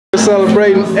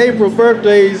Celebrating April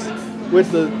birthdays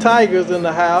with the Tigers in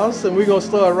the house, and we're gonna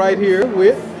start right here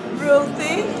with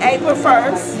Ruthie, April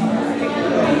 1st.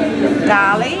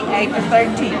 Dolly, April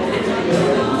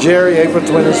 13th. Jerry, April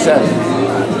 27th.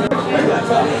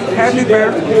 Happy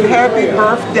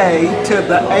birthday to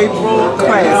the April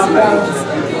classmates.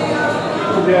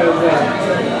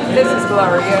 This is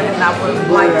Gloria, and I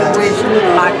would like to wish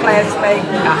my classmate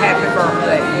a happy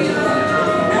birthday.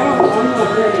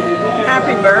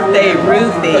 Happy birthday,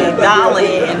 Ruthie,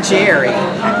 Dolly, and Jerry.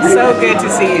 So good to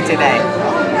see you today.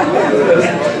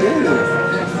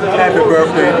 Happy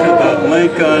birthday to the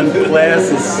Lincoln class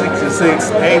of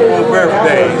 '66 April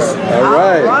birthdays. all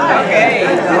right. Okay.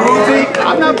 Ruthie,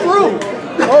 I'm not through.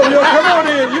 Oh, yo, come on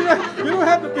in. You don't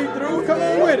have to be through. Come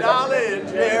on with it. Dolly and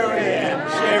Jerry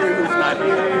and Sherry, who's not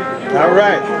here. All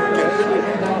right.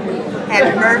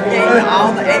 Happy birthday to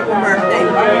all the April birthday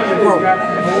group.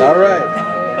 All right.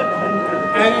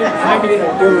 How you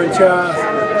doing, Charles?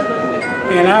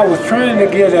 And I was trying to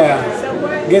get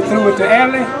through with the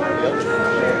alley.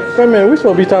 Wait a minute, we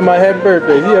supposed to be talking about happy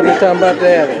birthdays. You ever talking about the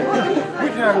alley? We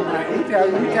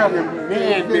talking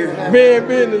man business. Man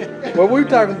business. Well, we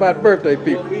talking about birthday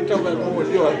people. We talking about more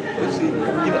joy.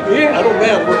 Yeah. I don't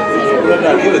mind run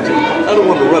out of energy. I don't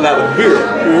want to run out of beer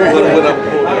when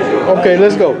I'm Okay,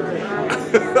 let's go.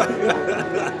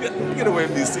 Get away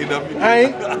from me, CW. I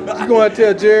ain't. You gonna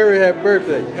tell Jerry happy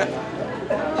birthday?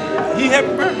 He happy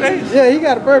birthday? Yeah, he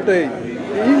got a birthday.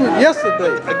 He was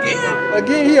yesterday.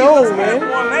 Again, he old, man.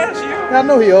 One last year. I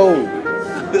know he old.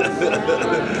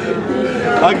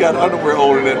 I got underwear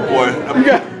older than that boy. You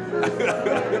got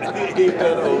He ain't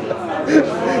that old.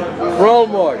 Ron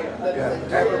Morgan.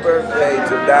 Happy birthday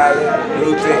to Dolly,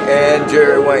 Ruthie, and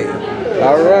Jerry Wayne.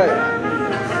 All right.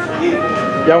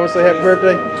 Y'all want to say happy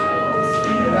birthday?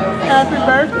 Happy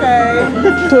birthday.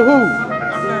 To who?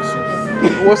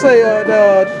 Well, say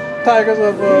the Tigers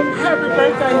of. Happy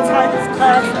birthday, Tigers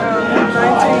class of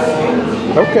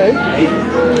 19. Okay.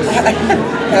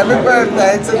 Happy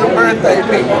birthday to the birthday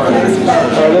people. All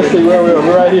right, let's see where we are.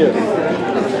 We're right here.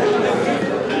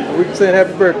 We can say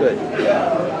happy birthday.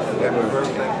 Happy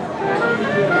birthday.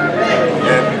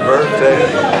 Happy birthday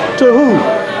To who?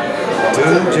 to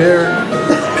Jerry.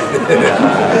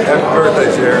 Happy birthday,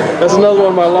 Jerry. That's another one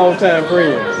of my longtime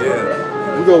friends.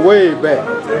 Yeah. We go way back.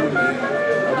 Tell you, man.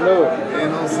 I know it.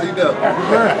 Ain't no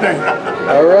CW.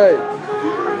 All right.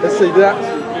 Let's see.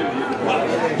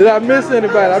 Did I miss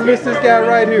anybody? I missed this guy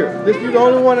right here. This you the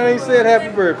only one that ain't said happy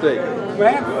birthday.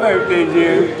 Well, happy birthday,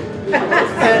 Jerry.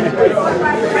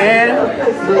 And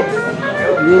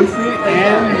Ruthie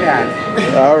and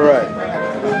Dolly. All right.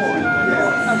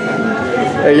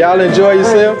 Hey, y'all enjoy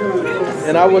yourself.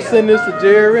 And I will send this to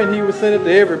Jerry, and he will send it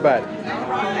to everybody.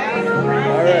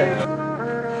 All right.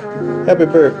 Happy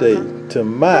birthday to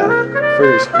my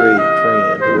first grade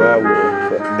friend, who I will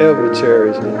forever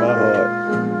cherish in my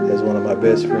heart as one of my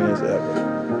best friends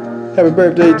ever. Happy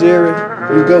birthday, Jerry.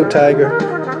 You go, Tiger.